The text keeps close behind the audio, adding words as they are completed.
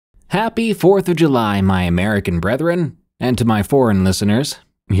Happy 4th of July, my American brethren, and to my foreign listeners,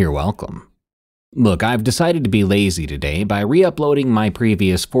 you're welcome. Look, I've decided to be lazy today by re-uploading my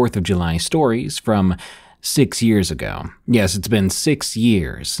previous 4th of July stories from 6 years ago. Yes, it's been 6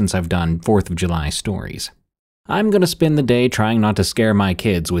 years since I've done 4th of July stories. I'm gonna spend the day trying not to scare my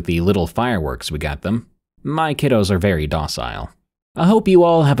kids with the little fireworks we got them. My kiddos are very docile. I hope you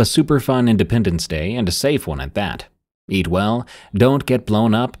all have a super fun Independence Day and a safe one at that. Eat well, don't get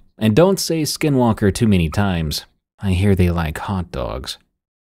blown up, and don't say Skinwalker too many times. I hear they like hot dogs.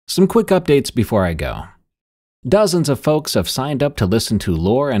 Some quick updates before I go. Dozens of folks have signed up to listen to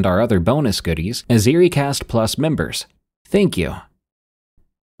Lore and our other bonus goodies as EerieCast Plus members. Thank you.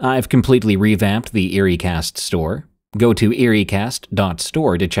 I've completely revamped the EerieCast store. Go to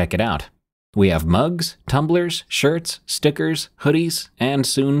eriecast.store to check it out. We have mugs, tumblers, shirts, stickers, hoodies, and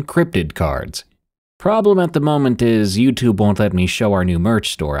soon cryptid cards. Problem at the moment is YouTube won't let me show our new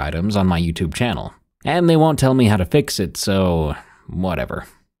merch store items on my YouTube channel. And they won't tell me how to fix it, so whatever.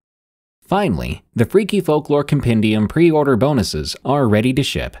 Finally, the Freaky Folklore Compendium pre-order bonuses are ready to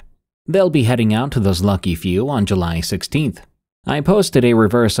ship. They'll be heading out to those lucky few on July 16th. I posted a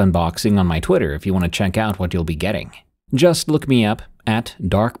reverse unboxing on my Twitter if you want to check out what you'll be getting. Just look me up at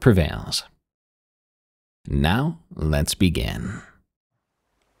Dark Prevails. Now, let's begin.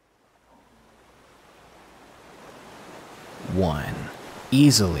 1.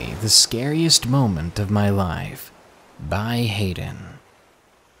 Easily the scariest moment of my life, by Hayden.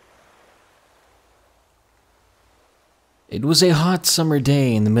 It was a hot summer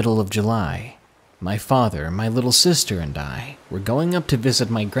day in the middle of July. My father, my little sister, and I were going up to visit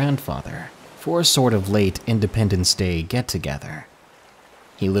my grandfather for a sort of late Independence Day get-together.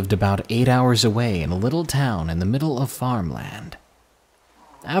 He lived about 8 hours away in a little town in the middle of farmland.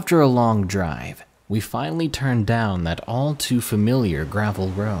 After a long drive, we finally turned down that all-too-familiar gravel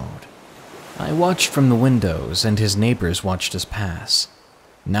road. I watched from the windows, and his neighbors watched us pass.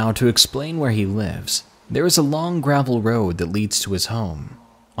 Now, to explain where he lives, there is a long gravel road that leads to his home.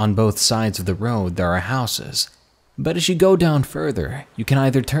 On both sides of the road there are houses, but as you go down further, you can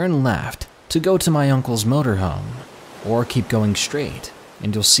either turn left to go to my uncle's motorhome, or keep going straight,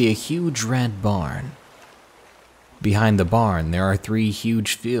 and you'll see a huge red barn. Behind the barn, there are 3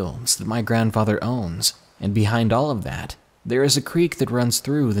 huge fields that my grandfather owns, and behind all of that, there is a creek that runs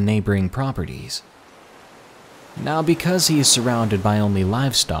through the neighboring properties. Now, because he is surrounded by only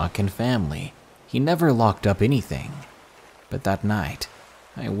livestock and family, he never locked up anything. But that night,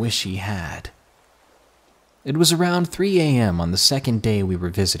 I wish he had. It was around 3 a.m. on the second day we were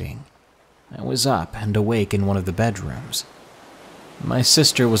visiting. I was up and awake in one of the bedrooms. My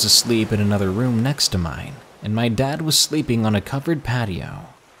sister was asleep in another room next to mine, and my dad was sleeping on a covered patio.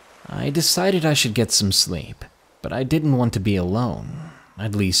 I decided I should get some sleep, but I didn't want to be alone,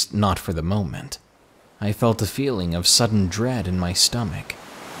 at least not for the moment. I felt a feeling of sudden dread in my stomach.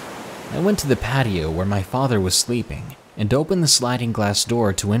 I went to the patio where my father was sleeping and opened the sliding glass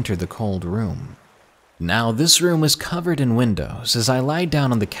door to enter the cold room. Now, this room was covered in windows as I lied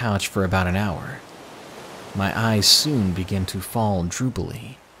down on the couch for about an hour. My eyes soon began to fall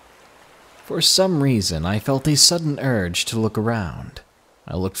droopily. For some reason, I felt a sudden urge to look around.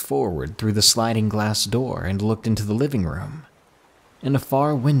 I looked forward through the sliding glass door and looked into the living room. In a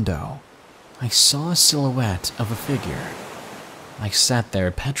far window, I saw a silhouette of a figure. I sat there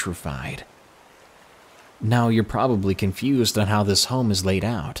petrified. Now, you're probably confused on how this home is laid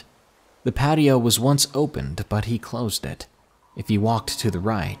out. The patio was once opened, but he closed it. If you walked to the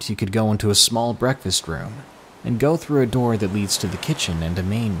right, you could go into a small breakfast room and go through a door that leads to the kitchen and a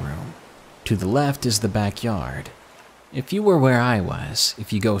main room. To the left is the backyard. If you were where I was,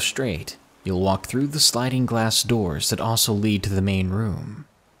 if you go straight, you'll walk through the sliding glass doors that also lead to the main room.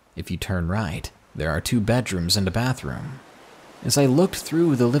 If you turn right, there are 2 bedrooms and a bathroom. As I looked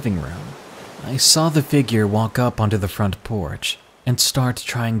through the living room, I saw the figure walk up onto the front porch and start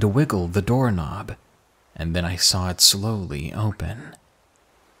trying to wiggle the doorknob, and then I saw it slowly open.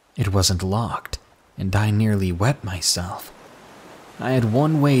 It wasn't locked, and I nearly wet myself. I had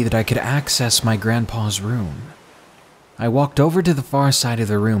one way that I could access my grandpa's room. I walked over to the far side of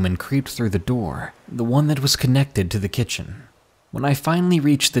the room and creeped through the door, the one that was connected to the kitchen. When I finally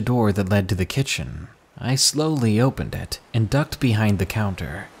reached the door that led to the kitchen, I slowly opened it and ducked behind the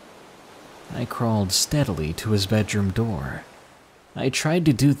counter. I crawled steadily to his bedroom door. I tried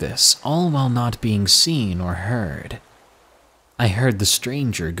to do this all while not being seen or heard. I heard the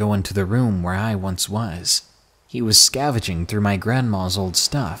stranger go into the room where I once was. He was scavenging through my grandma's old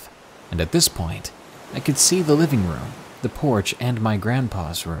stuff, and at this point, I could see the living room, the porch, and my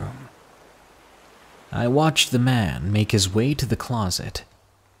grandpa's room. I watched the man make his way to the closet.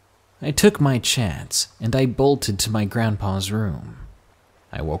 I took my chance and I bolted to my grandpa's room.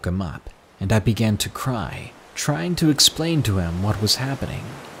 I woke him up and I began to cry, trying to explain to him what was happening.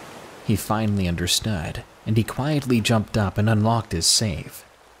 He finally understood and he quietly jumped up and unlocked his safe.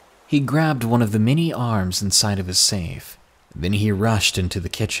 He grabbed one of the many arms inside of his safe, then he rushed into the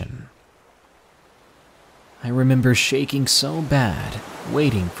kitchen. I remember shaking so bad,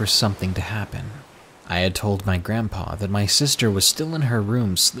 waiting for something to happen. I had told my grandpa that my sister was still in her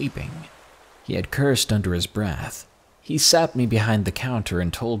room sleeping. He had cursed under his breath. He sat me behind the counter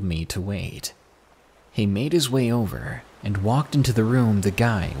and told me to wait. He made his way over and walked into the room the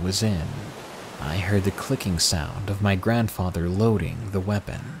guy was in. I heard the clicking sound of my grandfather loading the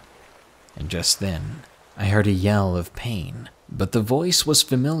weapon. And just then, I heard a yell of pain, but the voice was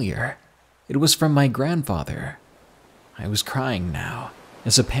familiar. It was from my grandfather. I was crying now,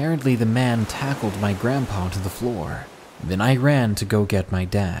 as apparently the man tackled my grandpa to the floor. Then I ran to go get my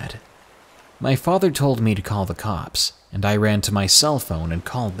dad. My father told me to call the cops, and I ran to my cell phone and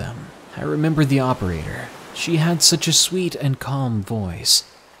called them. I remember the operator. She had such a sweet and calm voice.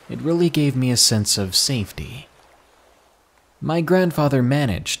 It really gave me a sense of safety. My grandfather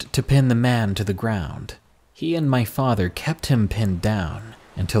managed to pin the man to the ground. He and my father kept him pinned down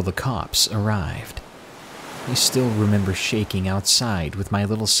until the cops arrived. I still remember shaking outside with my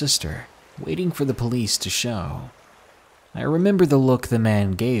little sister, waiting for the police to show. I remember the look the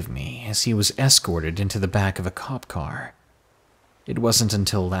man gave me as he was escorted into the back of a cop car. It wasn't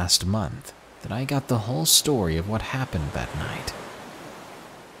until last month that I got the whole story of what happened that night.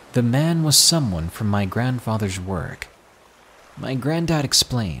 The man was someone from my grandfather's work. My granddad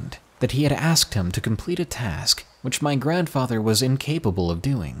explained that he had asked him to complete a task which my grandfather was incapable of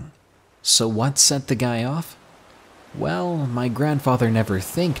doing. So what set the guy off? Well, my grandfather never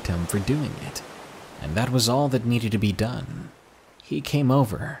thanked him for doing it, and that was all that needed to be done. He came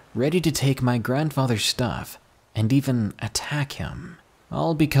over, ready to take my grandfather's stuff and even attack him,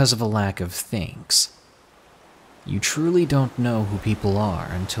 all because of a lack of thanks. You truly don't know who people are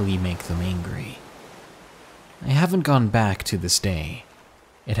until you make them angry. I haven't gone back to this day.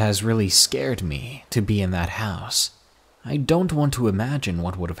 It has really scared me to be in that house. I don't want to imagine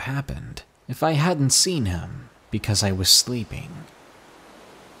what would have happened if I hadn't seen him because I was sleeping.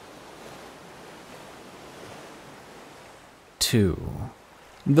 2.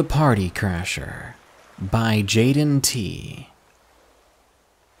 The Party Crasher by Jaden T.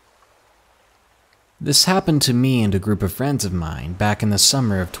 This happened to me and a group of friends of mine back in the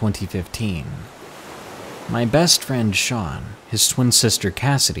summer of 2015. My best friend Sean, his twin sister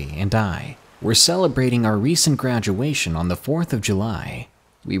Cassidy, and I were celebrating our recent graduation on the 4th of July.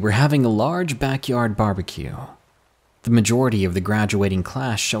 We were having a large backyard barbecue. The majority of the graduating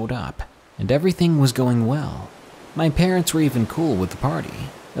class showed up, and everything was going well. My parents were even cool with the party,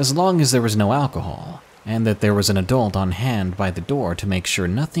 as long as there was no alcohol, and that there was an adult on hand by the door to make sure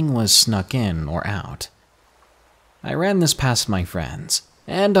nothing was snuck in or out. I ran this past my friends,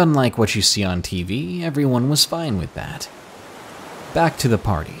 and unlike what you see on TV, everyone was fine with that. Back to the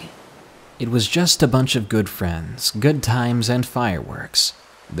party. It was just a bunch of good friends, good times, and fireworks.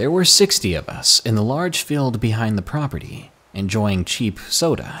 There were 60 of us in the large field behind the property, enjoying cheap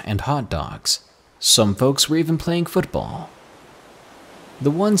soda and hot dogs. Some folks were even playing football.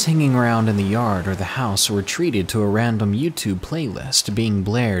 The ones hanging around in the yard or the house were treated to a random YouTube playlist being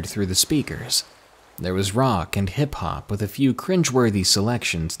blared through the speakers. There was rock and hip-hop with a few cringeworthy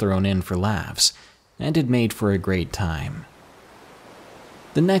selections thrown in for laughs, and it made for a great time.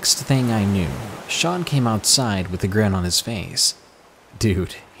 The next thing I knew, Sean came outside with a grin on his face.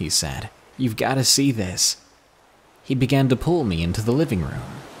 "Dude," he said, "you've got to see this." He began to pull me into the living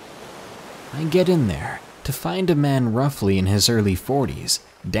room. I get in there to find a man roughly in his early 40s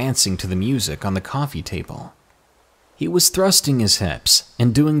dancing to the music on the coffee table. He was thrusting his hips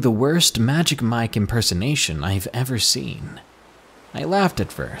and doing the worst Magic Mike impersonation I've ever seen. I laughed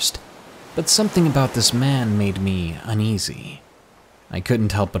at first, but something about this man made me uneasy. I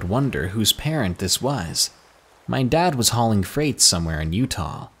couldn't help but wonder whose parent this was. My dad was hauling freight somewhere in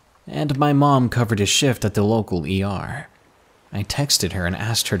Utah, and my mom covered a shift at the local ER. I texted her and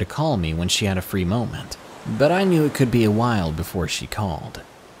asked her to call me when she had a free moment, but I knew it could be a while before she called.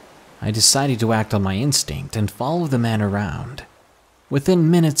 I decided to act on my instinct and follow the man around.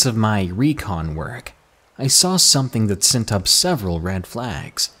 Within minutes of my recon work, I saw something that sent up several red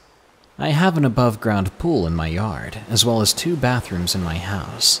flags. I have an above-ground pool in my yard, as well as 2 bathrooms in my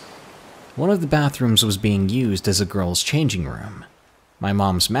house. One of the bathrooms was being used as a girl's changing room, my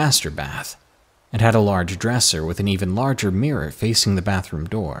mom's master bath. It had a large dresser with an even larger mirror facing the bathroom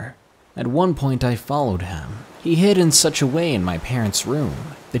door. At one point I followed him. He hid in such a way in my parents'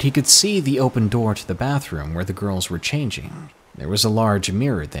 room that he could see the open door to the bathroom where the girls were changing. There was a large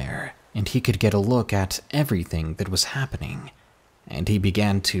mirror there, and he could get a look at everything that was happening, and he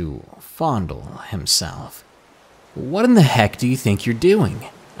began to fondle himself. "What in the heck do you think you're doing?"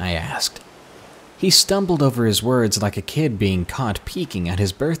 I asked. He stumbled over his words like a kid being caught peeking at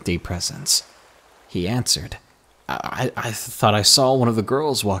his birthday presents. He answered, I thought I saw one of the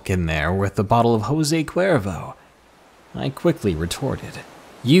girls walk in there with a bottle of Jose Cuervo." I quickly retorted,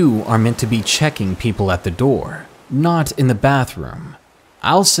 "You are meant to be checking people at the door, not in the bathroom.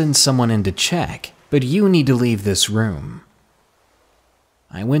 I'll send someone in to check, but you need to leave this room."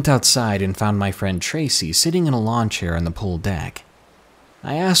 I went outside and found my friend Tracy sitting in a lawn chair on the pool deck.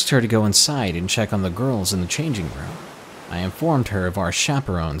 I asked her to go inside and check on the girls in the changing room. I informed her of our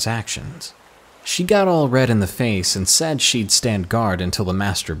chaperone's actions. She got all red in the face and said she'd stand guard until the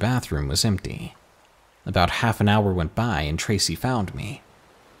master bathroom was empty. About half an hour went by and Tracy found me.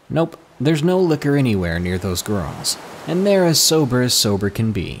 "Nope, there's no liquor anywhere near those girls, and they're as sober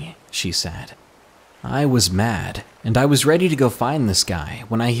can be," she said. I was mad, and I was ready to go find this guy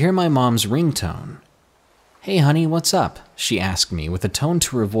when I hear my mom's ringtone. "Hey honey, what's up?" she asked me with a tone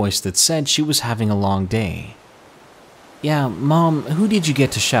to her voice that said she was having a long day. "Yeah, Mom, who did you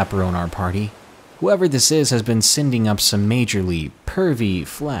get to chaperone our party? Whoever this is has been sending up some majorly pervy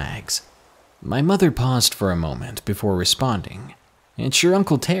flags." My mother paused for a moment before responding. "It's your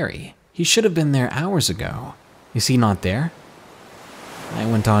Uncle Terry. He should have been there hours ago. Is he not there?" I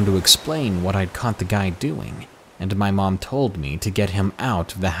went on to explain what I'd caught the guy doing, and my mom told me to get him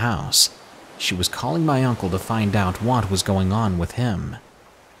out of the house. She was calling my uncle to find out what was going on with him.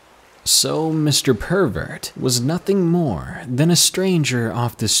 So Mr. Pervert was nothing more than a stranger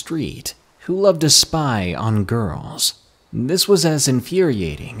off the street who loved to spy on girls. This was as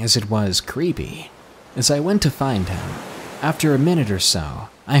infuriating as it was creepy. As I went to find him, after a minute or so,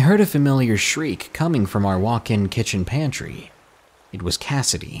 I heard a familiar shriek coming from our walk-in kitchen pantry. It was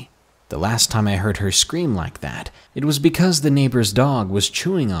Cassidy. The last time I heard her scream like that, it was because the neighbor's dog was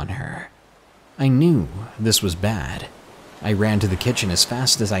chewing on her. I knew this was bad. I ran to the kitchen as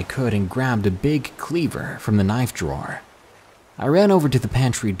fast as I could and grabbed a big cleaver from the knife drawer. I ran over to the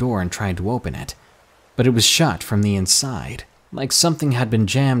pantry door and tried to open it, but it was shut from the inside, like something had been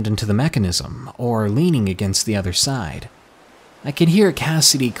jammed into the mechanism or leaning against the other side. I could hear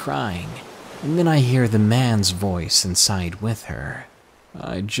Cassidy crying, and then I hear the man's voice inside with her.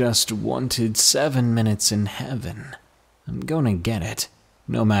 "I just wanted 7 minutes in heaven. I'm gonna get it,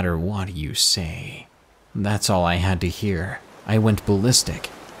 no matter what you say." That's all I had to hear. I went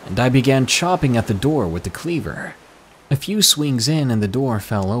ballistic, and I began chopping at the door with the cleaver. A few swings in and the door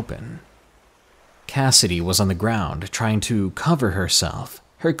fell open. Cassidy was on the ground trying to cover herself.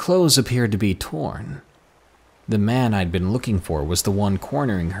 Her clothes appeared to be torn. The man I'd been looking for was the one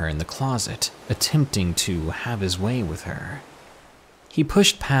cornering her in the closet, attempting to have his way with her. He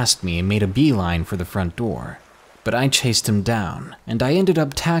pushed past me and made a beeline for the front door, but I chased him down, and I ended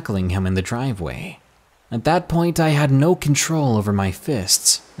up tackling him in the driveway. At that point, I had no control over my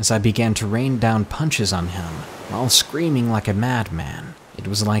fists as I began to rain down punches on him while screaming like a madman. It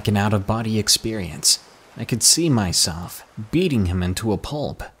was like an out-of-body experience. I could see myself beating him into a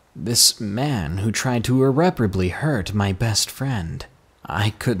pulp. This man who tried to irreparably hurt my best friend.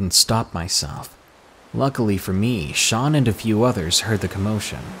 I couldn't stop myself. Luckily for me, Sean and a few others heard the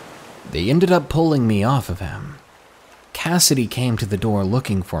commotion. They ended up pulling me off of him. Cassidy came to the door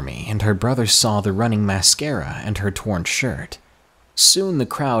looking for me, and her brother saw the running mascara and her torn shirt. Soon the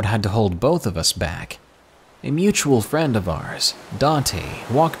crowd had to hold both of us back. A mutual friend of ours, Dante,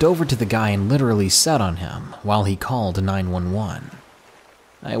 walked over to the guy and literally sat on him while he called 911.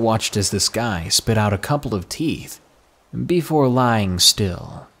 I watched as this guy spit out a couple of teeth before lying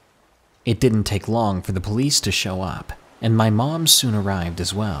still. It didn't take long for the police to show up, and my mom soon arrived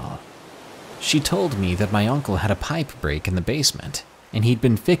as well. She told me that my uncle had a pipe break in the basement, and he'd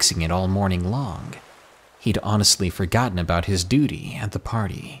been fixing it all morning long. He'd honestly forgotten about his duty at the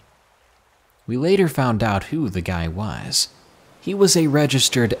party. We later found out who the guy was. He was a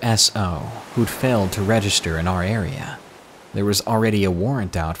registered SO who'd failed to register in our area. There was already a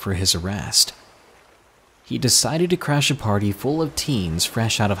warrant out for his arrest. He decided to crash a party full of teens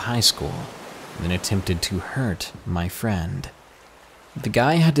fresh out of high school, and then attempted to hurt my friend. The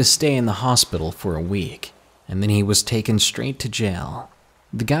guy had to stay in the hospital for a week, and then he was taken straight to jail.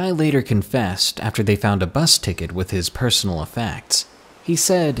 The guy later confessed after they found a bus ticket with his personal effects. He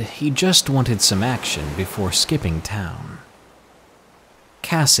said he just wanted some action before skipping town.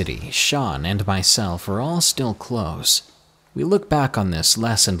 Cassidy, Sean, and myself are all still close. We look back on this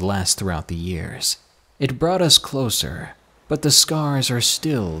less and less throughout the years. It brought us closer, but the scars are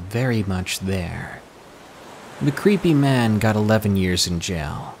still very much there. The creepy man got 11 years in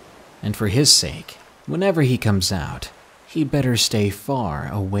jail, and for his sake, whenever he comes out, he better stay far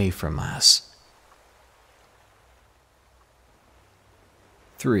away from us.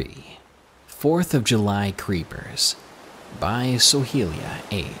 3. 4th of July Creepers by Soheila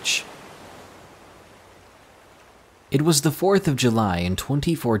H. It was the 4th of July in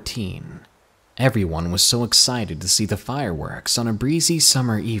 2014. Everyone was so excited to see the fireworks on a breezy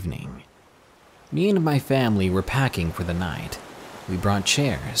summer evening. Me and my family were packing for the night. We brought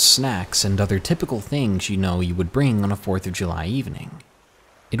chairs, snacks, and other typical things you would bring on a 4th of July evening.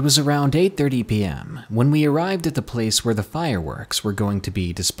 It was around 8:30 p.m. when we arrived at the place where the fireworks were going to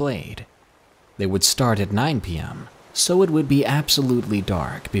be displayed. They would start at 9 p.m., so it would be absolutely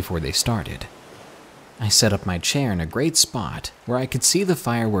dark before they started. I set up my chair in a great spot where I could see the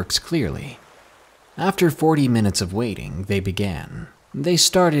fireworks clearly. After 40 minutes of waiting, they began. They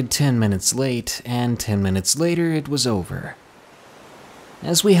started 10 minutes late, and 10 minutes later it was over.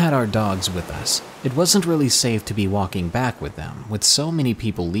 As we had our dogs with us, it wasn't really safe to be walking back with them with so many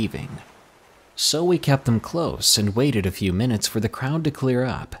people leaving. So we kept them close and waited a few minutes for the crowd to clear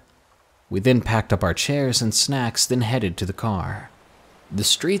up. We then packed up our chairs and snacks, then headed to the car. The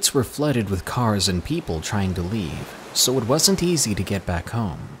streets were flooded with cars and people trying to leave, so it wasn't easy to get back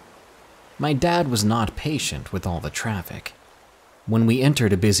home. My dad was not patient with all the traffic. When we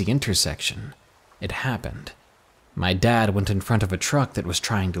entered a busy intersection, it happened. My dad went in front of a truck that was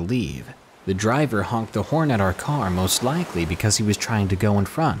trying to leave. The driver honked the horn at our car, most likely because he was trying to go in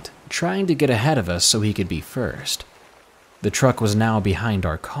front, trying to get ahead of us so he could be first. The truck was now behind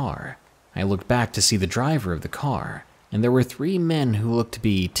our car. I looked back to see the driver of the car, and there were 3 men who looked to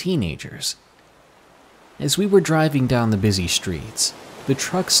be teenagers. As we were driving down the busy streets, the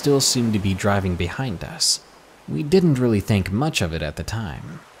truck still seemed to be driving behind us. We didn't really think much of it at the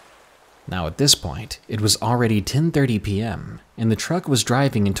time. Now at this point, it was already 10:30 p.m., and the truck was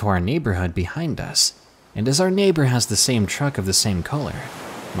driving into our neighborhood behind us. And as our neighbor has the same truck of the same color,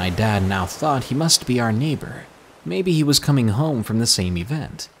 my dad now thought he must be our neighbor. Maybe he was coming home from the same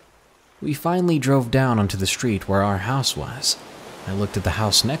event. We finally drove down onto the street where our house was. I looked at the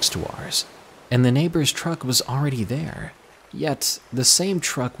house next to ours, and the neighbor's truck was already there. Yet, the same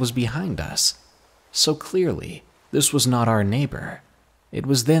truck was behind us. So clearly, this was not our neighbor. It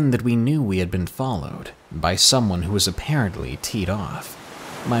was then that we knew we had been followed by someone who was apparently teed off.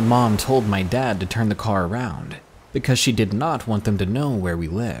 My mom told my dad to turn the car around because she did not want them to know where we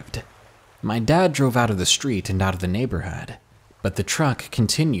lived. My dad drove out of the street and out of the neighborhood, but the truck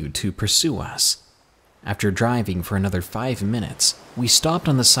continued to pursue us. After driving for another 5 minutes, we stopped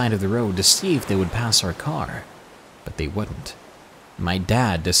on the side of the road to see if they would pass our car, but they wouldn't. My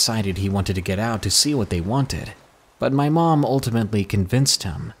dad decided he wanted to get out to see what they wanted, but my mom ultimately convinced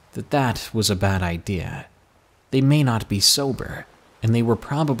him that that was a bad idea. They may not be sober, and they were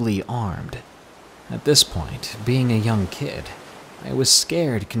probably armed. At this point, being a young kid, I was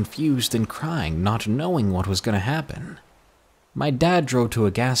scared, confused, and crying, not knowing what was going to happen. My dad drove to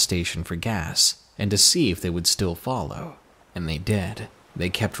a gas station for gas and to see if they would still follow, and they did. They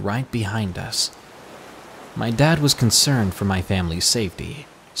kept right behind us. My dad was concerned for my family's safety,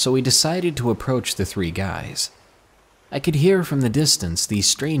 so he decided to approach the 3 guys. I could hear from the distance these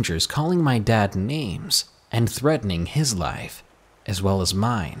strangers calling my dad names and threatening his life, as well as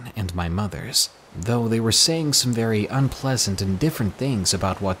mine and my mother's, though they were saying some very unpleasant and different things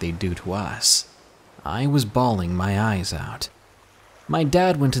about what they'd do to us. I was bawling my eyes out. My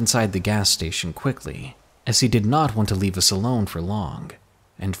dad went inside the gas station quickly, as he did not want to leave us alone for long,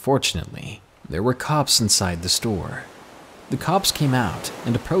 and fortunately, there were cops inside the store. The cops came out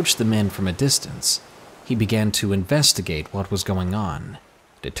and approached the men from a distance. He began to investigate what was going on.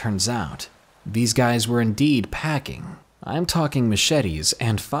 It turns out, these guys were indeed packing. I'm talking machetes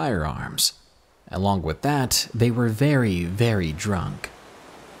and firearms. Along with that, they were very, very drunk.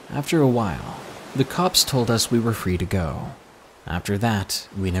 After a while, the cops told us we were free to go. After that,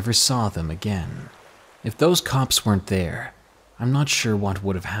 we never saw them again. If those cops weren't there, I'm not sure what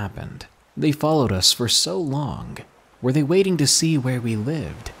would have happened. They followed us for so long. Were they waiting to see where we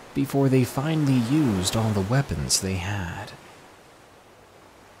lived before they finally used all the weapons they had?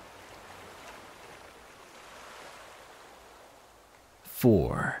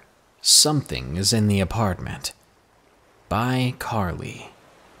 "4. Something is in the apartment" by Carly.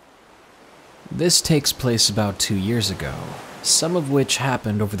 This takes place about 2 years ago, some of which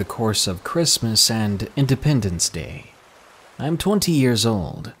happened over the course of Christmas and Independence Day. I'm 20 years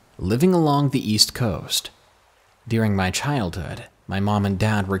old, living along the East Coast. During my childhood, my mom and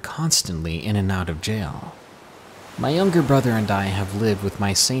dad were constantly in and out of jail. My younger brother and I have lived with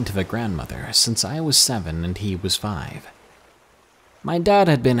my saint of a grandmother since I was 7 and he was 5. My dad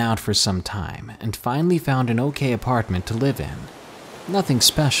had been out for some time and finally found an okay apartment to live in. Nothing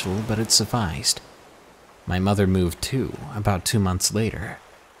special, but it sufficed. My mother moved too, about 2 months later.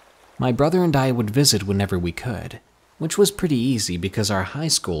 My brother and I would visit whenever we could, which was pretty easy because our high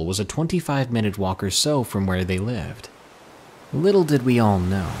school was a 25-minute walk or so from where they lived. Little did we all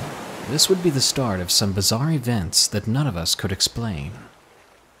know, this would be the start of some bizarre events that none of us could explain.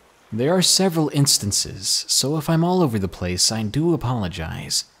 There are several instances, so if I'm all over the place, I do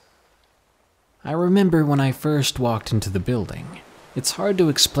apologize. I remember when I first walked into the building. It's hard to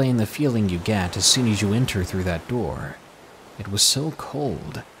explain the feeling you get as soon as you enter through that door. It was so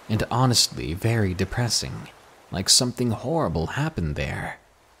cold, and honestly very depressing, like something horrible happened there.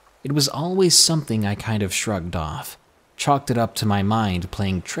 It was always something I kind of shrugged off, chalked it up to my mind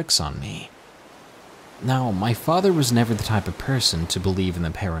playing tricks on me. Now, my father was never the type of person to believe in the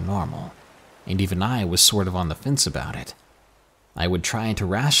paranormal, and even I was sort of on the fence about it. I would try to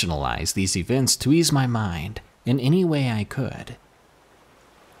rationalize these events to ease my mind in any way I could.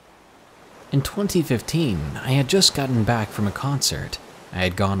 In 2015, I had just gotten back from a concert I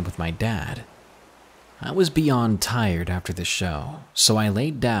had gone with my dad. I was beyond tired after the show, so I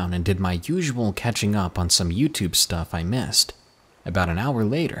laid down and did my usual catching up on some YouTube stuff I missed. About an hour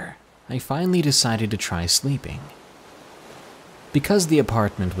later, I finally decided to try sleeping. Because the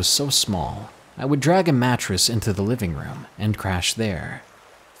apartment was so small, I would drag a mattress into the living room and crash there.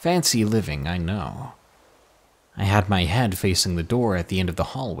 Fancy living, I know. I had my head facing the door at the end of the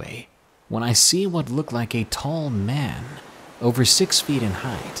hallway when I see what looked like a tall man, over 6 feet in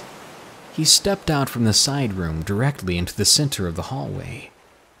height. He stepped out from the side room directly into the center of the hallway,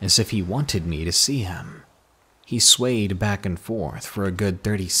 as if he wanted me to see him. He swayed back and forth for a good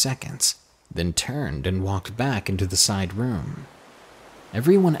 30 seconds, then turned and walked back into the side room.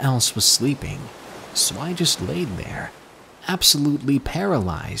 Everyone else was sleeping, so I just laid there, absolutely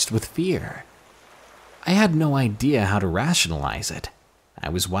paralyzed with fear. I had no idea how to rationalize it. I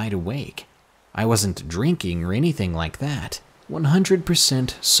was wide awake. I wasn't drinking or anything like that,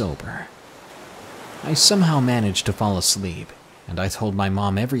 100% sober. I somehow managed to fall asleep, and I told my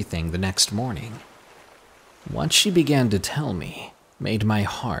mom everything the next morning. What she began to tell me made my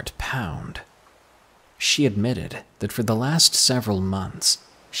heart pound. She admitted that for the last several months,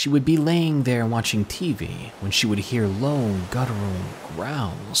 she would be laying there watching TV when she would hear low, guttural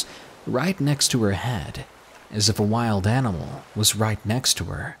growls right next to her head, as if a wild animal was right next to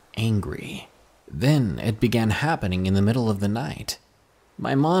her, angry. Then it began happening in the middle of the night.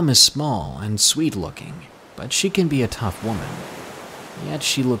 My mom is small and sweet-looking, but she can be a tough woman. Yet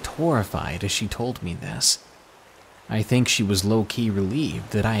she looked horrified as she told me this. I think she was low-key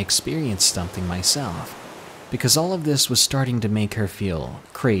relieved that I experienced something myself, because all of this was starting to make her feel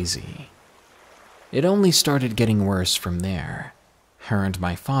crazy. It only started getting worse from there. Her and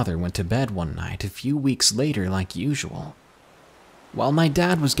my father went to bed one night a few weeks later like usual. While my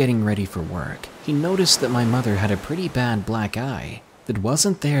dad was getting ready for work, he noticed that my mother had a pretty bad black eye that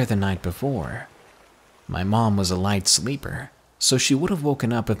wasn't there the night before. My mom was a light sleeper, so she would have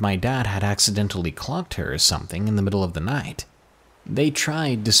woken up if my dad had accidentally clocked her or something in the middle of the night. They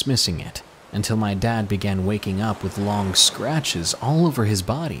tried dismissing it until my dad began waking up with long scratches all over his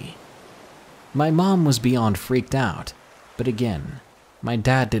body. My mom was beyond freaked out, but again, my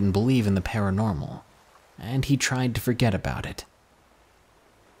dad didn't believe in the paranormal, and he tried to forget about it.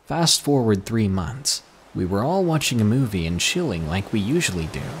 Fast forward 3 months, we were all watching a movie and chilling like we usually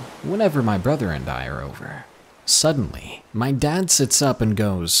do whenever my brother and I are over. Suddenly, my dad sits up and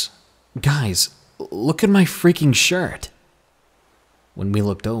goes, "Guys, look at my freaking shirt." When we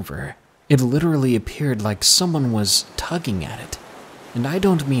looked over, it literally appeared like someone was tugging at it. And I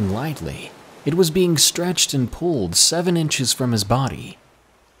don't mean lightly. It was being stretched and pulled 7 inches from his body.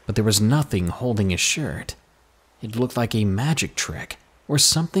 But there was nothing holding his shirt. It looked like a magic trick or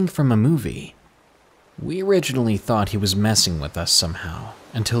something from a movie. We originally thought he was messing with us somehow,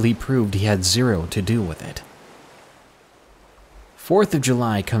 until he proved he had zero to do with it. 4th of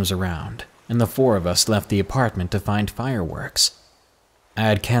July comes around, and the 4 of us left the apartment to find fireworks. I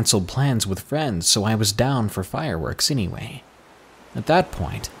had canceled plans with friends, so I was down for fireworks anyway. At that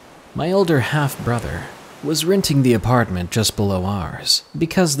point, my older half-brother was renting the apartment just below ours,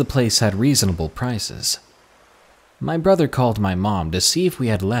 because the place had reasonable prices. My brother called my mom to see if we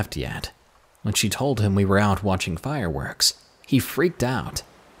had left yet. When she told him we were out watching fireworks, he freaked out,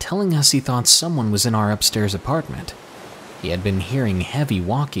 telling us he thought someone was in our upstairs apartment. He had been hearing heavy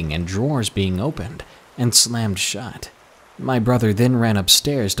walking and drawers being opened, and slammed shut. My brother then ran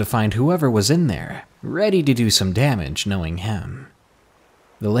upstairs to find whoever was in there, ready to do some damage, knowing him.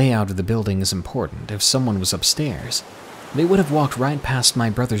 The layout of the building is important. If someone was upstairs, they would have walked right past my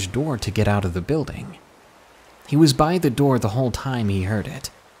brother's door to get out of the building. He was by the door the whole time he heard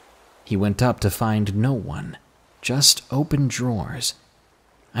it. He went up to find no one, just open drawers.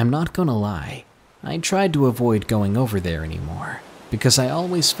 I'm not gonna lie, I tried to avoid going over there anymore, because I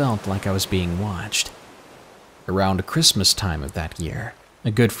always felt like I was being watched. Around Christmas time of that year,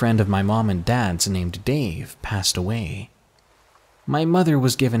 a good friend of my mom and dad's named Dave passed away. My mother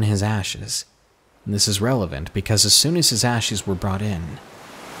was given his ashes. This is relevant because as soon as his ashes were brought in,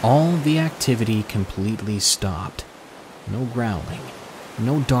 all the activity completely stopped. No growling,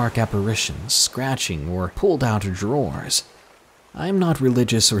 no dark apparitions, scratching, or pulled out drawers. I'm not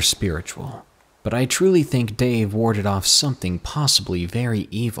religious or spiritual, but I truly think Dave warded off something possibly very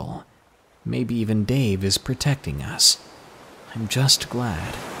evil. Maybe even Dave is protecting us. I'm just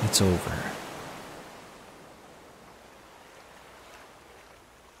glad it's over.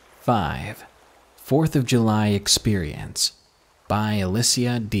 5. 4th of July Experience by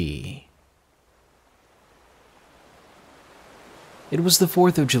Alyssia D. It was the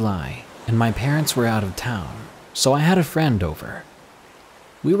 4th of July, and my parents were out of town, so I had a friend over.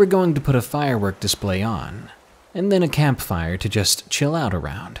 We were going to put a firework display on, and then a campfire to just chill out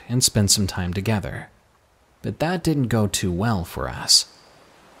around and spend some time together. But that didn't go too well for us.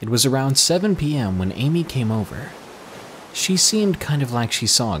 It was around 7 p.m. when Amy came over. She seemed kind of like she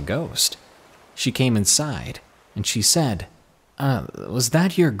saw a ghost. She came inside, and she said, was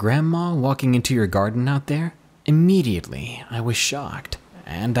that your grandma walking into your garden out there? Immediately, I was shocked,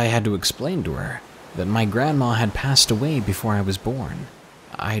 and I had to explain to her that my grandma had passed away before I was born.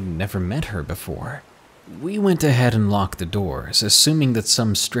 I'd never met her before. We went ahead and locked the doors, assuming that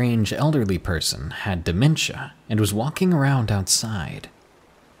some strange elderly person had dementia and was walking around outside.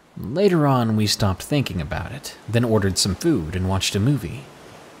 Later on, we stopped thinking about it, then ordered some food and watched a movie.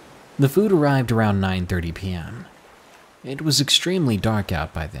 The food arrived around 9:30 p.m. It was extremely dark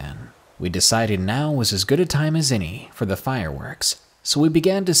out by then. We decided now was as good a time as any for the fireworks, so we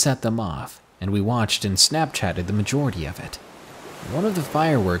began to set them off, and we watched and Snapchatted the majority of it. One of the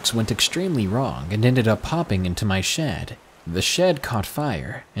fireworks went extremely wrong and ended up popping into my shed. The shed caught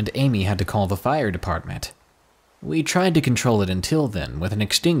fire, and Amy had to call the fire department. We tried to control it until then with an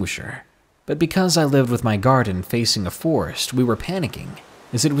extinguisher, but because I lived with my garden facing a forest, we were panicking,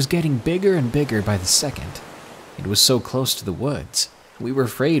 as it was getting bigger and bigger by the second. It was so close to the woods, we were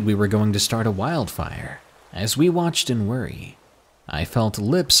afraid we were going to start a wildfire. As we watched in worry, I felt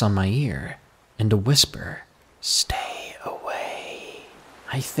lips on my ear and a whisper, "Stay away."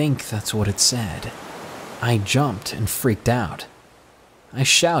 I think that's what it said. I jumped and freaked out. I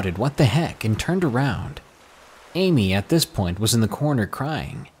shouted, "What the heck?" and turned around. Amy at this point was in the corner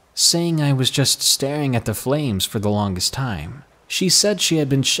crying, saying I was just staring at the flames for the longest time. She said she had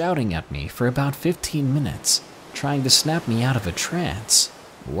been shouting at me for about 15 minutes, trying to snap me out of a trance.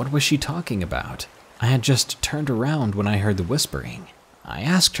 What was she talking about? I had just turned around when I heard the whispering. I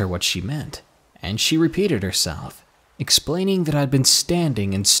asked her what she meant, and she repeated herself, explaining that I'd been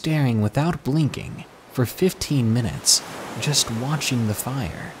standing and staring without blinking for 15 minutes, just watching the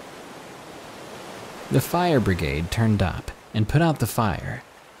fire. The fire brigade turned up and put out the fire.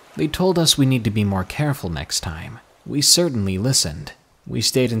 They told us we need to be more careful next time. We certainly listened. We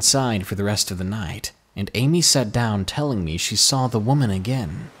stayed inside for the rest of the night, and Amy sat down telling me she saw the woman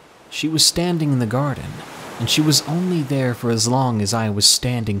again. She was standing in the garden, and she was only there for as long as I was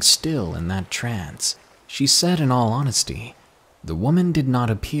standing still in that trance. She said in all honesty, the woman did not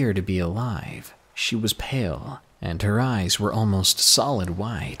appear to be alive. She was pale, and her eyes were almost solid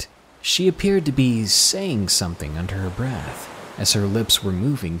white. She appeared to be saying something under her breath, as her lips were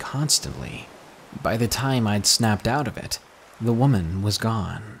moving constantly. By the time I'd snapped out of it, the woman was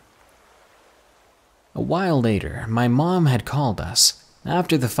gone. A while later, my mom had called us,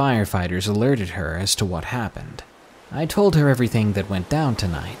 after the firefighters alerted her as to what happened. I told her everything that went down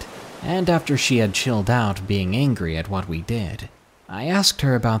tonight, and after she had chilled out being angry at what we did, I asked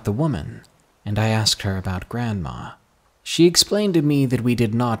her about the woman, and I asked her about Grandma. She explained to me that we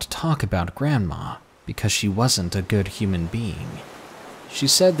did not talk about Grandma because she wasn't a good human being. She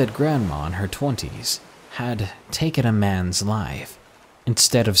said that Grandma in her 20s had taken a man's life.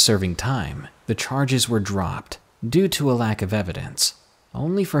 Instead of serving time, the charges were dropped due to a lack of evidence,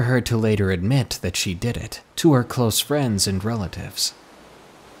 only for her to later admit that she did it to her close friends and relatives.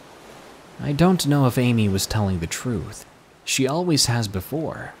 I don't know if Amy was telling the truth. She always has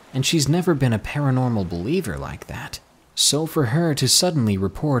before, and she's never been a paranormal believer like that. So for her to suddenly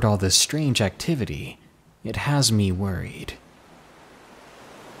report all this strange activity It has me worried.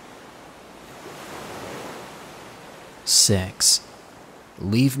 6.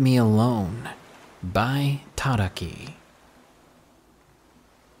 Leave Me Alone by Tadaki.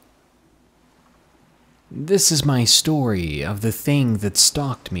 This is my story of the thing that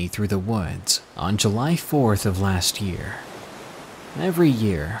stalked me through the woods on July 4th of last year. Every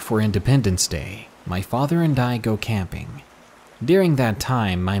year, for Independence Day, my father and I go camping. During that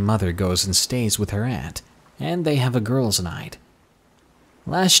time, my mother goes and stays with her aunt, and they have a girls' night.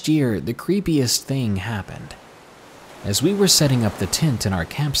 Last year, the creepiest thing happened. As we were setting up the tent in our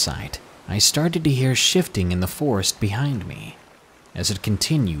campsite, I started to hear shifting in the forest behind me. As it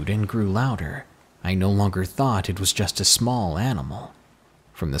continued and grew louder, I no longer thought it was just a small animal.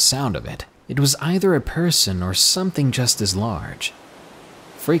 From the sound of it, it was either a person or something just as large.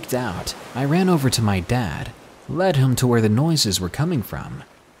 Freaked out, I ran over to my dad, led him to where the noises were coming from.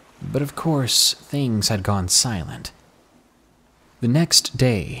 But of course, things had gone silent. The next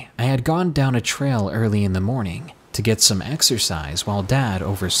day, I had gone down a trail early in the morning to get some exercise while Dad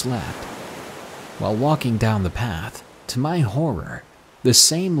overslept. While walking down the path, to my horror, the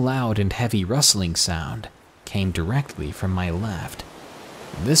same loud and heavy rustling sound came directly from my left.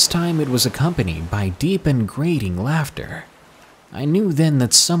 This time it was accompanied by deep and grating laughter. I knew then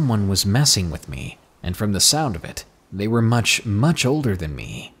that someone was messing with me, and from the sound of it, they were much, much older than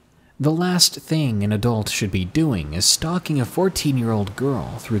me. The last thing an adult should be doing is stalking a 14-year-old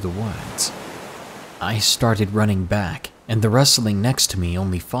girl through the woods. I started running back, and the rustling next to me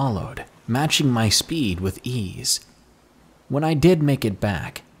only followed, matching my speed with ease. When I did make it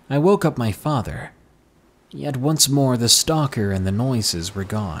back, I woke up my father. Yet once more the stalker and the noises were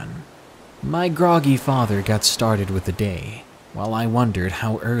gone. My groggy father got started with the day, while I wondered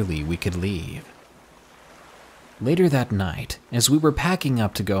how early we could leave. Later that night, as we were packing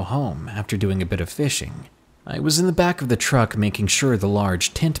up to go home after doing a bit of fishing, I was in the back of the truck making sure the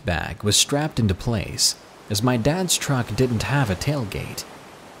large tent bag was strapped into place, as my dad's truck didn't have a tailgate.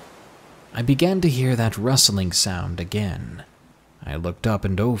 I began to hear that rustling sound again. I looked up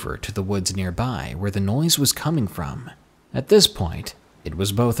and over to the woods nearby where the noise was coming from. At this point, it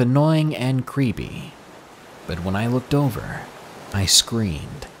was both annoying and creepy. But when I looked over, I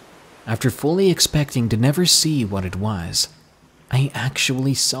screamed. After fully expecting to never see what it was, I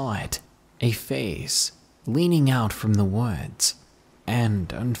actually saw it, a face, leaning out from the woods.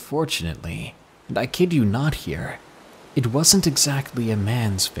 And unfortunately, and I kid you not here, it wasn't exactly a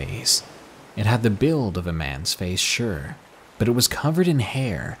man's face. It had the build of a man's face, sure, but it was covered in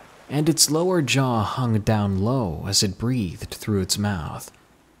hair, and its lower jaw hung down low as it breathed through its mouth.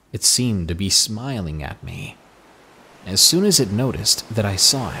 It seemed to be smiling at me. As soon as it noticed that I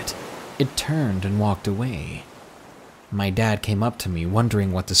saw it, it turned and walked away. My dad came up to me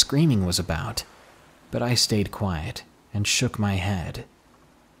wondering what the screaming was about, but I stayed quiet and shook my head.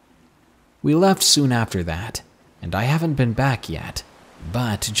 We left soon after that, and I haven't been back yet,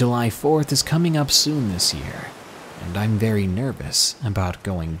 but July 4th is coming up soon this year, and I'm very nervous about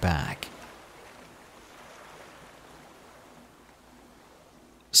going back.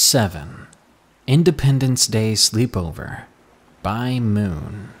 7. Independence Day Sleepover by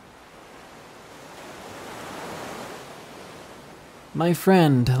Moon. My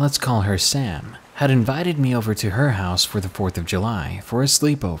friend, let's call her Sam, had invited me over to her house for the 4th of July for a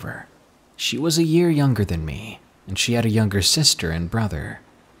sleepover. She was a year younger than me, and she had a younger sister and brother.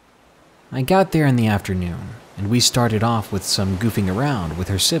 I got there in the afternoon, and we started off with some goofing around with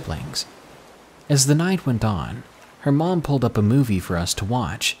her siblings. As the night went on, her mom pulled up a movie for us to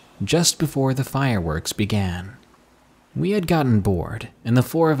watch just before the fireworks began. We had gotten bored, and the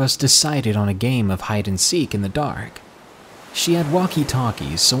four of us decided on a game of hide-and-seek in the dark. She had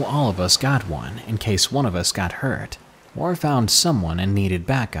walkie-talkies, so all of us got one in case one of us got hurt, or found someone and needed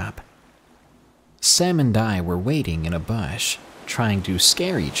backup. Sam and I were waiting in a bush, trying to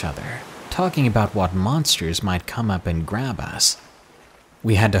scare each other, talking about what monsters might come up and grab us.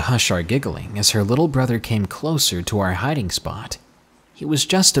 We had to hush our giggling as her little brother came closer to our hiding spot. He was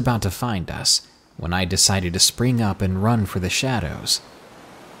just about to find us when I decided to spring up and run for the shadows.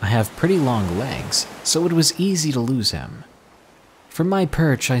 I have pretty long legs, so it was easy to lose him. From my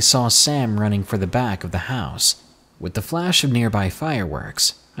perch, I saw Sam running for the back of the house. With the flash of nearby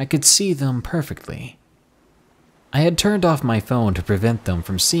fireworks, I could see them perfectly. I had turned off my phone to prevent them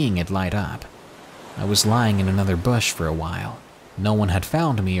from seeing it light up. I was lying in another bush for a while. No one had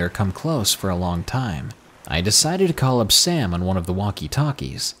found me or come close for a long time. I decided to call up Sam on one of the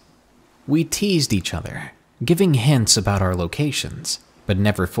walkie-talkies. We teased each other, giving hints about our locations, but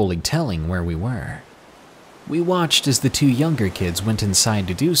never fully telling where we were. We watched as the two younger kids went inside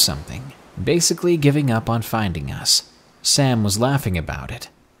to do something, basically giving up on finding us. Sam was laughing about it,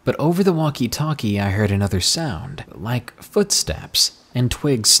 but over the walkie-talkie I heard another sound, like footsteps and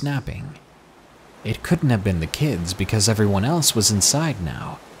twigs snapping. It couldn't have been the kids because everyone else was inside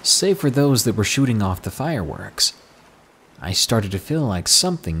now, save for those that were shooting off the fireworks. I started to feel like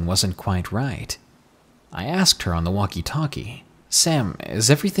something wasn't quite right. I asked her on the walkie-talkie, "Sam, is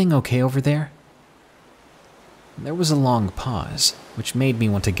everything okay over there?" There was a long pause, which made me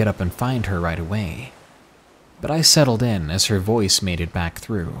want to get up and find her right away. But I settled in as her voice made it back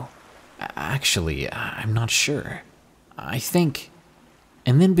through. "Actually, I'm not sure. I think..."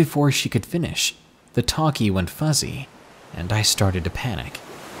 And then before she could finish, the talkie went fuzzy, and I started to panic.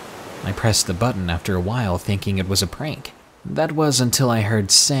 I pressed the button after a while thinking it was a prank. That was until I heard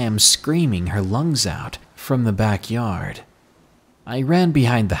Sam screaming her lungs out from the backyard. I ran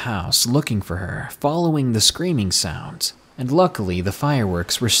behind the house looking for her, following the screaming sounds, and luckily the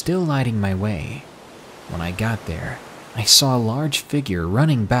fireworks were still lighting my way. When I got there, I saw a large figure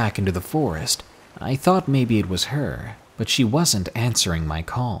running back into the forest. I thought maybe it was her, but she wasn't answering my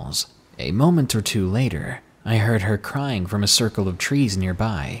calls. A moment or two later, I heard her crying from a circle of trees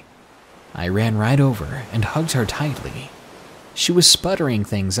nearby. I ran right over and hugged her tightly. She was sputtering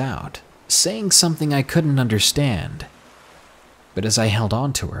things out, saying something I couldn't understand. But as I held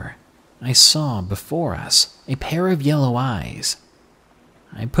on to her, I saw before us a pair of yellow eyes.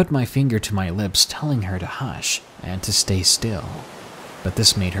 I put my finger to my lips telling her to hush and to stay still, but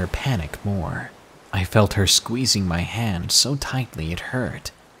this made her panic more. I felt her squeezing my hand so tightly it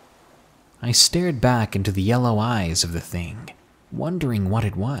hurt. I stared back into the yellow eyes of the thing, wondering what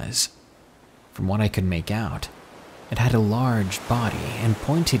it was. From what I could make out, it had a large body and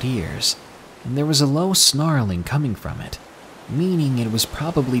pointed ears, and there was a low snarling coming from it, meaning it was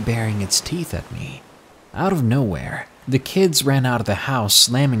probably baring its teeth at me. Out of nowhere, the kids ran out of the house,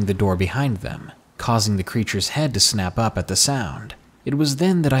 slamming the door behind them, causing the creature's head to snap up at the sound. It was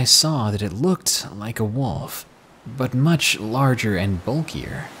then that I saw that it looked like a wolf, but much larger and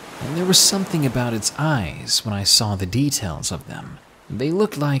bulkier, and there was something about its eyes when I saw the details of them. They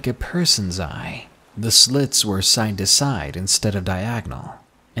looked like a person's eye. The slits were side to side instead of diagonal,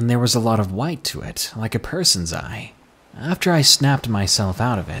 and there was a lot of white to it, like a person's eye. After I snapped myself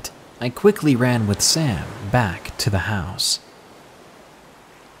out of it, I quickly ran with Sam back to the house.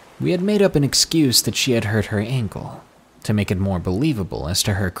 We had made up an excuse that she had hurt her ankle, to make it more believable as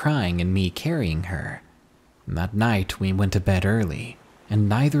to her crying and me carrying her. That night we went to bed early, and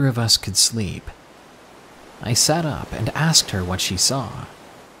neither of us could sleep. I sat up and asked her what she saw,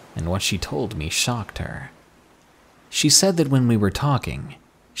 and what she told me shocked her. She said that when we were talking,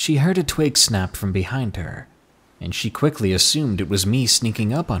 she heard a twig snap from behind her, and she quickly assumed it was me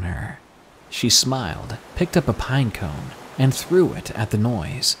sneaking up on her. She smiled, picked up a pine cone, and threw it at the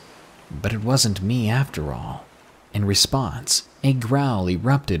noise. But it wasn't me after all. In response, a growl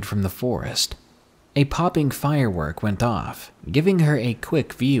erupted from the forest. A popping firework went off, giving her a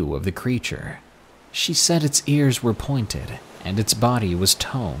quick view of the creature. She said its ears were pointed, and its body was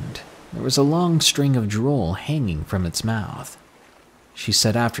toned. There was a long string of drool hanging from its mouth. She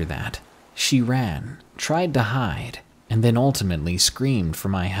said after that, she ran, tried to hide, and then ultimately screamed for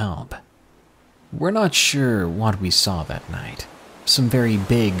my help. We're not sure what we saw that night. Some very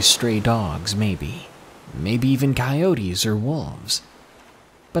big stray dogs, maybe. Maybe even coyotes or wolves.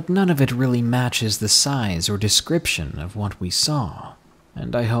 But none of it really matches the size or description of what we saw,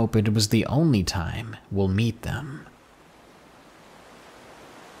 and I hope it was the only time we'll meet them.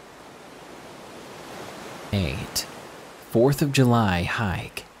 8. 4th of July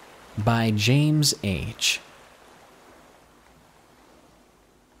Hike by James H.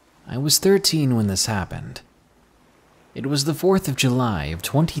 I was 13 when this happened. It was the 4th of July of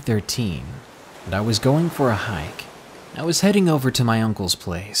 2013, and I was going for a hike. I was heading over to my uncle's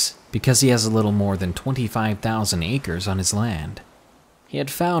place, because he has a little more than 25,000 acres on his land. He had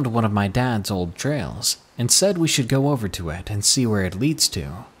found one of my dad's old trails, and said we should go over to it and see where it leads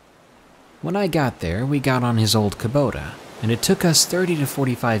to. When I got there, we got on his old Kubota, and it took us 30 to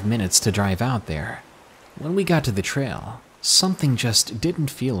 45 minutes to drive out there. When we got to the trail, something just didn't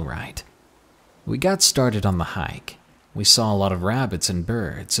feel right. We got started on the hike. We saw a lot of rabbits and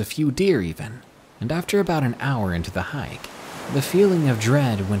birds, a few deer even, and after about an hour into the hike, the feeling of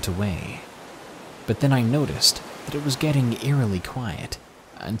dread went away. But then I noticed that it was getting eerily quiet,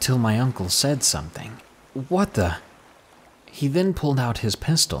 until my uncle said something. "What the?" He then pulled out his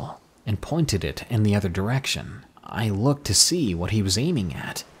pistol and pointed it in the other direction. I looked to see what he was aiming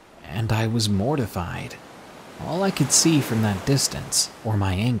at, and I was mortified. All I could see from that distance, or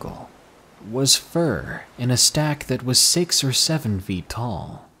my angle, was fur in a stack that was 6 or 7 feet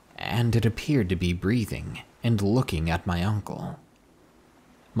tall, and it appeared to be breathing and looking at my uncle.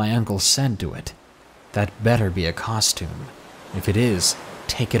 My uncle said to it, "That better be a costume. If it is,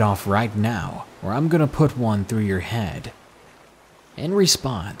 take it off right now, or I'm gonna put one through your head." In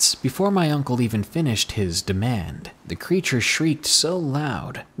response, before my uncle even finished his demand, the creature shrieked so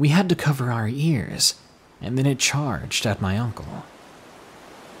loud we had to cover our ears, and then it charged at my uncle.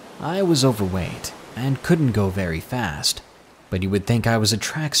 I was overweight and couldn't go very fast, but you would think I was a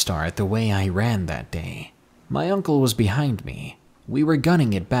track star at the way I ran that day. My uncle was behind me. We were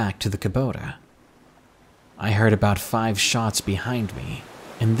gunning it back to the Kubota. I heard about 5 shots behind me,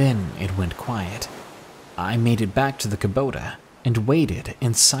 and then it went quiet. I made it back to the Kubota and waited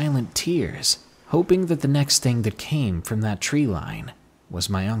in silent tears, hoping that the next thing that came from that tree line was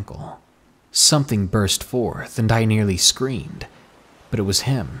my uncle. Something burst forth and I nearly screamed, but it was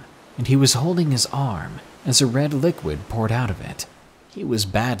him, and he was holding his arm as a red liquid poured out of it. He was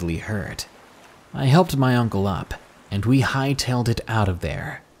badly hurt. I helped my uncle up, and we hightailed it out of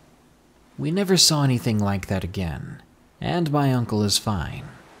there. We never saw anything like that again, and my uncle is fine.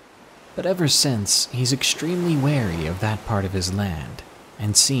 But ever since, he's extremely wary of that part of his land,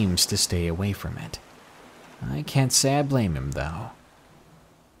 and seems to stay away from it. I can't say I blame him, though.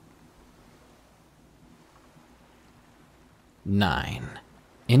 9.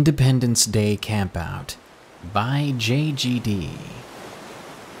 Independence Day Campout by JGD.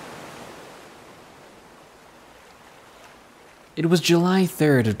 It was July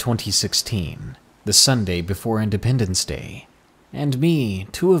 3rd of 2016, the Sunday before Independence Day, and me,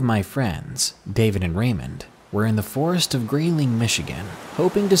 2 of my friends, David and Raymond, were in the forest of Grayling, Michigan,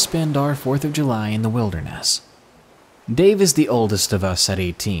 hoping to spend our 4th of July in the wilderness. Dave is the oldest of us at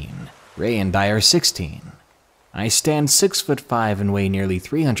 18. Ray and I are 16. I stand 6'5" and weigh nearly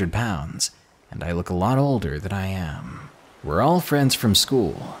 300 pounds, and I look a lot older than I am. We're all friends from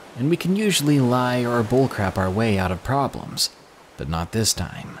school, and we can usually lie or bullcrap our way out of problems, but not this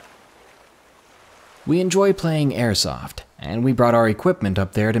time. We enjoy playing airsoft, and we brought our equipment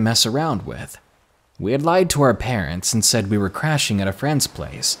up there to mess around with. We had lied to our parents and said we were crashing at a friend's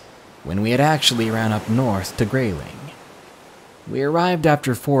place, when we had actually ran up north to Grayling. We arrived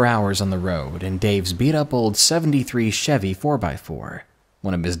after 4 hours on the road in Dave's beat-up old '73 Chevy 4x4,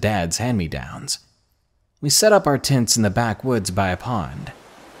 one of his dad's hand-me-downs. We set up our tents in the backwoods by a pond,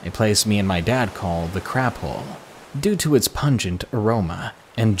 a place me and my dad call the crap hole, due to its pungent aroma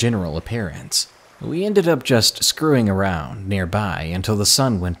and general appearance. We ended up just screwing around nearby until the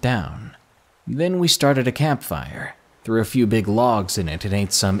sun went down. Then we started a campfire, threw a few big logs in it and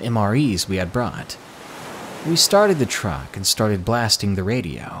ate some MREs we had brought. We started the truck and started blasting the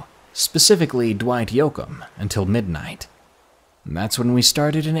radio, specifically Dwight Yoakam, until midnight. That's when we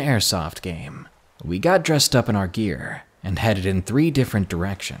started an airsoft game. We got dressed up in our gear and headed in 3 different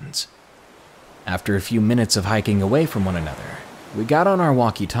directions. After a few minutes of hiking away from one another, we got on our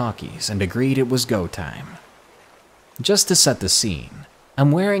walkie-talkies and agreed it was go time. Just to set the scene,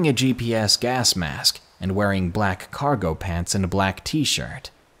 I'm wearing a GPS gas mask and wearing black cargo pants and a black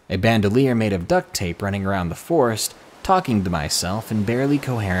t-shirt, a bandolier made of duct tape running around the forest, talking to myself in barely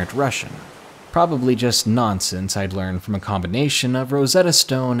coherent Russian. Probably just nonsense I'd learned from a combination of Rosetta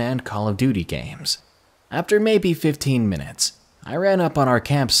Stone and Call of Duty games. After maybe 15 minutes, I ran up on our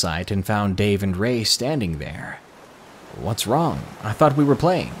campsite and found Dave and Ray standing there. "What's wrong? I thought we were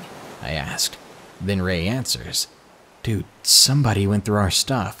playing," I asked. Then Ray answers, "Dude, somebody went through our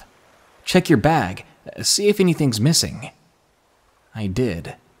stuff. Check your bag, see if anything's missing." I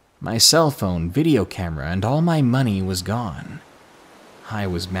did. My cell phone, video camera, and all my money was gone. I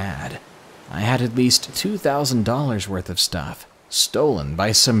was mad. I had at least $2,000 worth of stuff, stolen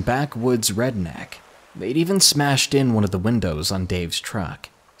by some backwoods redneck. They'd even smashed in one of the windows on Dave's truck,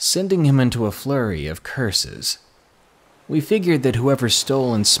 sending him into a flurry of curses. We figured that whoever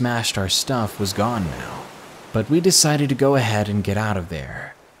stole and smashed our stuff was gone now, but we decided to go ahead and get out of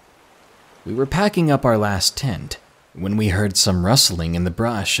there. We were packing up our last tent when we heard some rustling in the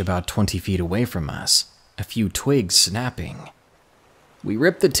brush about 20 feet away from us, a few twigs snapping. We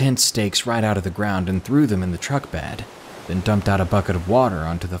ripped the tent stakes right out of the ground and threw them in the truck bed, then dumped out a bucket of water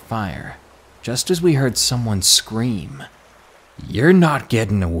onto the fire, just as we heard someone scream, "You're not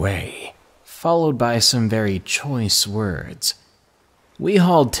getting away," followed by some very choice words. We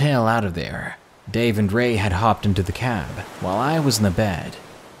hauled tail out of there. Dave and Ray had hopped into the cab, while I was in the bed.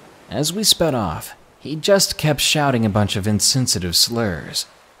 As we sped off, he just kept shouting a bunch of insensitive slurs.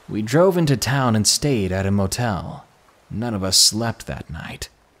 We drove into town and stayed at a motel. None of us slept that night.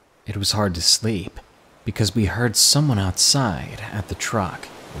 It was hard to sleep, because we heard someone outside at the truck.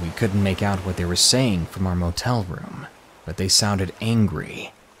 We couldn't make out what they were saying from our motel room, but they sounded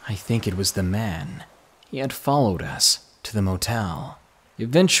angry. I think it was the man. He had followed us to the motel.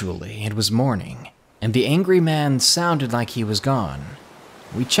 Eventually, it was morning, and the angry man sounded like he was gone.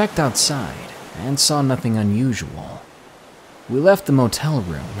 We checked outside and saw nothing unusual. We left the motel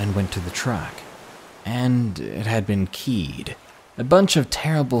room and went to the truck, and it had been keyed. A bunch of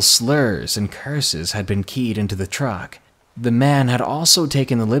terrible slurs and curses had been keyed into the truck. The man had also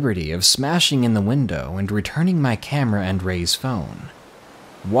taken the liberty of smashing in the window and returning my camera and Ray's phone.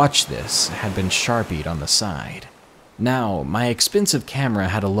 "Watch this" had been sharpied on the side. Now, my expensive camera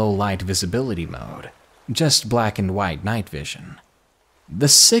had a low light visibility mode, just black and white night vision. The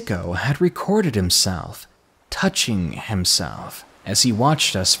sicko had recorded himself, touching himself, as he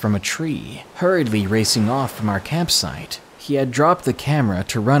watched us from a tree, hurriedly racing off from our campsite. He had dropped the camera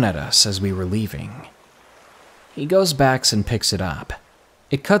to run at us as we were leaving. He goes back and picks it up.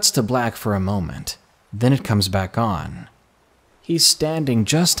 It cuts to black for a moment, then it comes back on. He's standing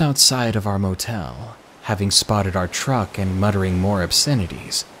just outside of our motel, having spotted our truck and muttering more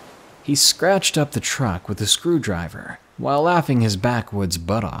obscenities. He scratched up the truck with a screwdriver while laughing his backwoods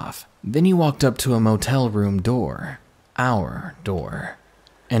butt off. Then he walked up to a motel room door, our door,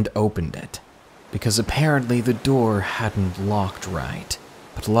 and opened it, because apparently the door hadn't locked right.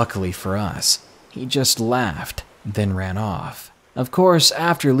 But luckily for us, he just laughed, then ran off. Of course,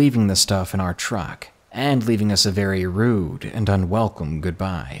 after leaving the stuff in our truck, and leaving us a very rude and unwelcome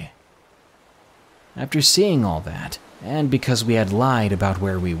goodbye. After seeing all that, and because we had lied about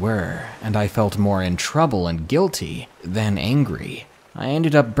where we were, and I felt more in trouble and guilty than angry, I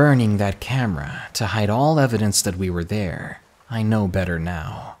ended up burning that camera to hide all evidence that we were there. I know better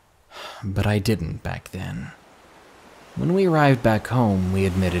now, but I didn't back then. When we arrived back home, we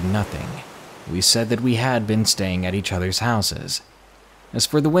admitted nothing. We said that we had been staying at each other's houses. As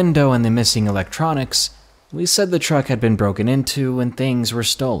for the window and the missing electronics, we said the truck had been broken into and things were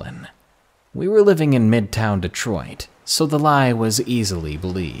stolen. We were living in Midtown Detroit, so the lie was easily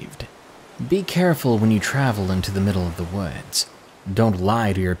believed. Be careful when you travel into the middle of the woods. Don't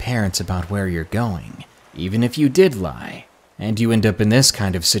lie to your parents about where you're going. Even if you did lie, and you end up in this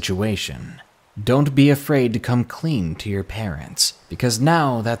kind of situation, don't be afraid to come clean to your parents, because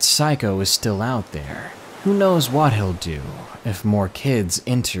now that psycho is still out there. Who knows what he'll do if more kids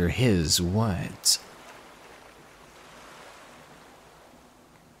enter his woods.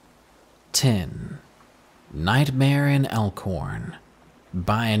 10. Nightmare in Elkhorn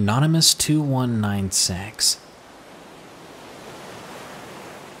by Anonymous 2196.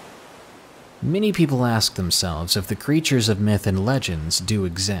 Many people ask themselves if the creatures of myth and legends do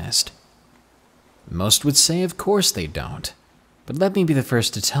exist. Most would say of course they don't, but let me be the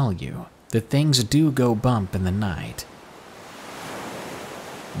first to tell you that things do go bump in the night.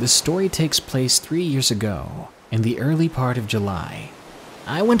 This story takes place 3 years ago, in the early part of July.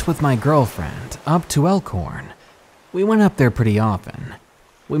 I went with my girlfriend up to Elkhorn. We went up there pretty often.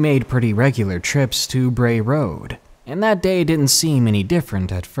 We made pretty regular trips to Bray Road, and that day didn't seem any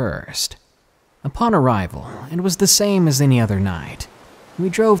different at first. Upon arrival, it was the same as any other night. We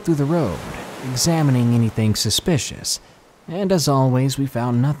drove through the road, examining anything suspicious, and as always, we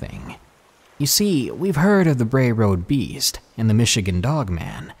found nothing. You see, we've heard of the Bray Road Beast and the Michigan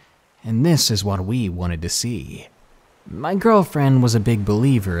Dogman, and this is what we wanted to see. My girlfriend was a big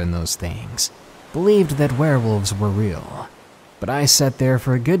believer in those things, believed that werewolves were real, but I sat there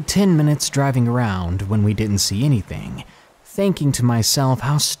for a good 10 minutes driving around when we didn't see anything, thinking to myself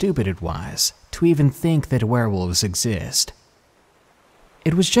how stupid it was to even think that werewolves exist.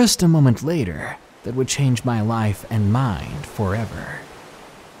 It was just a moment later that would change my life and mind forever.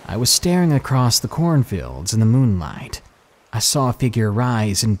 I was staring across the cornfields in the moonlight. I saw a figure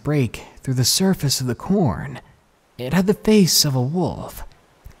rise and break through the surface of the corn. It had the face of a wolf,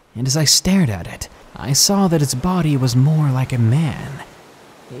 and as I stared at it, I saw that its body was more like a man.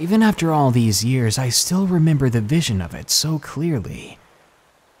 Even after all these years, I still remember the vision of it so clearly.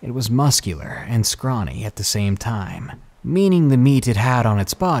 It was muscular and scrawny at the same time, meaning the meat it had on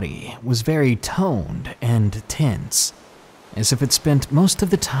its body was very toned and tense, as if it spent most of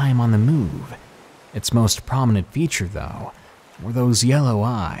the time on the move. Its most prominent feature, though, were those yellow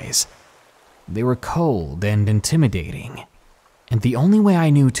eyes. They were cold and intimidating, and the only way I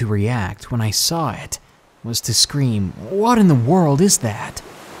knew to react when I saw it was to scream, "What in the world is that?"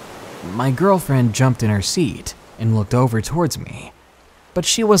 My girlfriend jumped in her seat and looked over towards me, but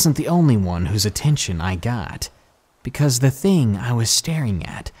she wasn't the only one whose attention I got, because the thing I was staring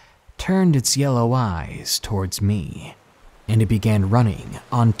at turned its yellow eyes towards me, and it began running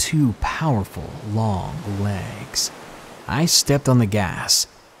on 2 powerful, long legs. I stepped on the gas,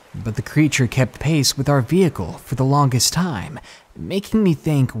 but the creature kept pace with our vehicle for the longest time, making me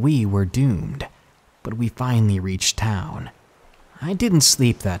think we were doomed. But we finally reached town. I didn't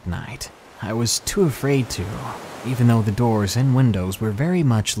sleep that night. I was too afraid to, even though the doors and windows were very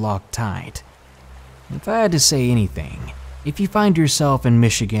much locked tight. If I had to say anything, if you find yourself in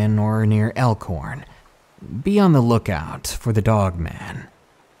Michigan or near Elkhorn, be on the lookout for the dog man,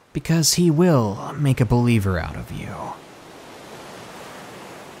 because he will make a believer out of you.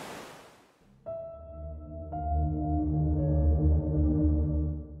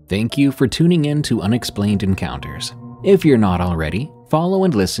 Thank you for tuning in to Unexplained Encounters. If you're not already, follow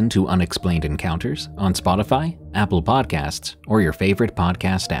and listen to Unexplained Encounters on Spotify, Apple Podcasts, or your favorite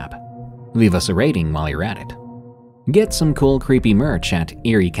podcast app. Leave us a rating while you're at it. Get some cool creepy merch at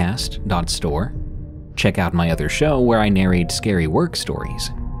eeriecast.store. Check out my other show where I narrate scary work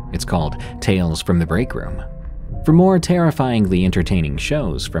stories. It's called Tales from the Break Room. For more terrifyingly entertaining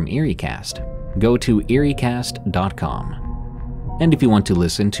shows from EerieCast, go to eeriecast.com. And if you want to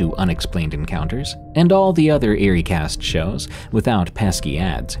listen to Unexplained Encounters and all the other EerieCast shows without pesky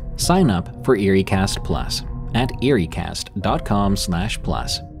ads, sign up for EerieCast Plus at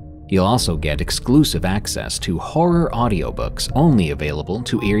eeriecast.com/plus. You'll also get exclusive access to horror audiobooks only available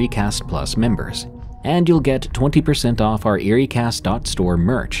to EerieCast Plus members. And you'll get 20% off our EerieCast.store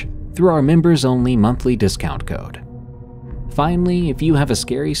merch through our members-only monthly discount code. Finally, if you have a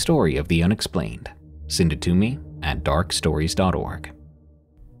scary story of the unexplained, send it to me at darkstories.org.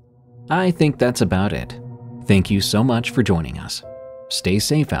 I think that's about it. Thank you so much for joining us. Stay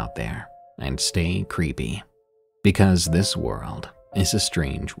safe out there and stay creepy, because this world is a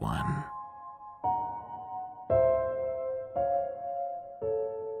strange one.